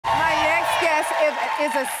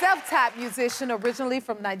is a self-taught musician originally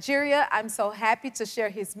from Nigeria. I'm so happy to share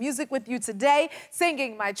his music with you today.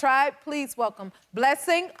 Singing My Tribe, please welcome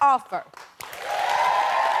Blessing Offor.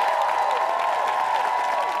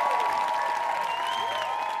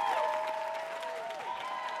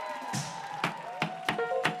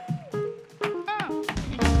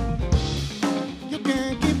 You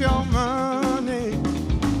can't keep your money.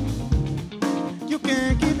 You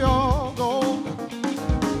can't keep your gold.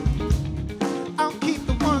 I'll keep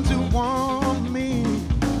the ones who want me.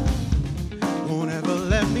 Won't ever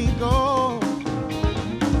let me go.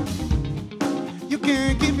 You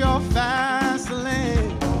can't keep your fast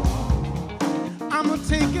lane. I'ma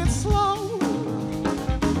take it slow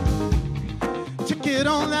to get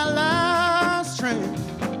on that last train,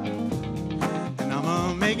 and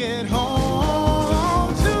I'ma make it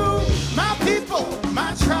home to my people,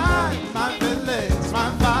 my tribe, my village, my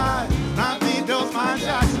vibe, my Beatles, my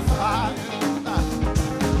Jackson 5.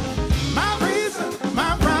 My reason,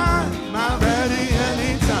 my rhyme, my ready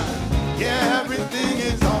anytime. Yeah, everything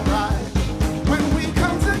is alright when we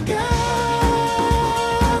come together.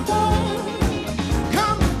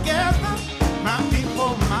 Come together, my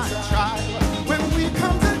people, my tribe. When we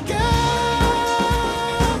come together,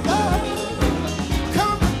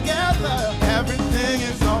 come together, everything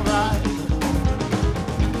is alright.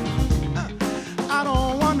 I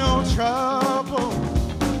don't want no trouble,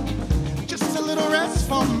 just a little rest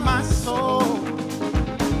for my soul.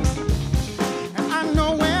 And I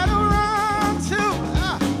know where to run to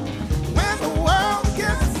when the world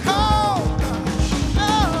gets cold.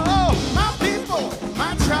 Oh, my people,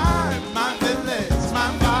 my tribe, my village, my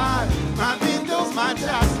vibe, my Beatles, my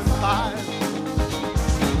Jackson 5.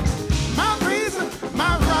 My reason,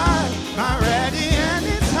 my rhyme, my ready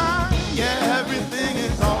anytime. Yeah, everything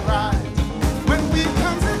is alright when we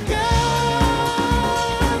come together.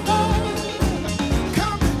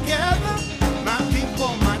 Come together, my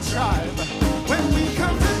people, my tribe. When we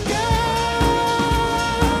come together,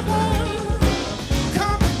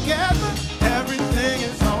 come together, everything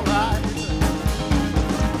is alright.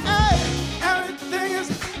 Hey, everything is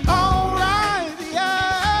alright,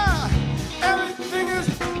 yeah. Everything is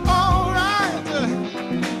alright.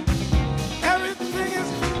 Everything is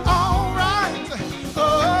alright.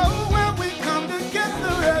 Oh, when we come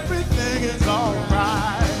together, everything is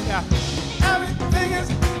alright. Everything is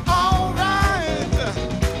alright.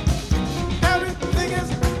 Everything is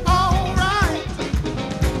alright.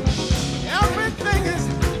 Everything is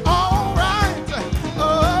alright.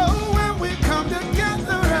 Oh, when we come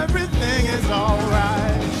together, everything is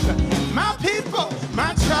alright. My people,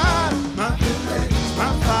 my tribe, my village,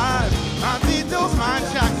 my vibe, my Beatles, my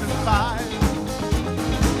Jackson 5.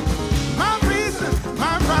 My reason,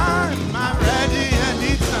 my rhyme, my ready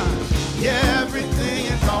anytime. Yeah, everything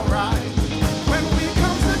is alright when we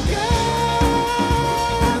come together.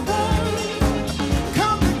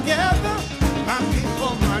 Come together, my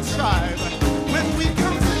people, my tribe. When we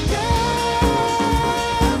come together,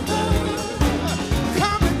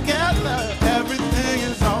 come together, everything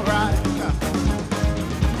is alright.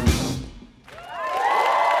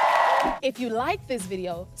 If you like this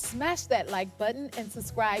video, smash that like button and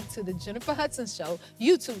subscribe to the Jennifer Hudson Show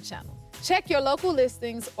YouTube channel. Check your local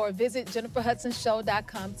listings or visit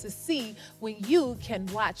jenniferhudsonshow.com to see when you can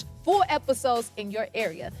watch full episodes in your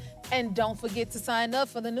area. And don't forget to sign up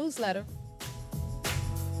for the newsletter.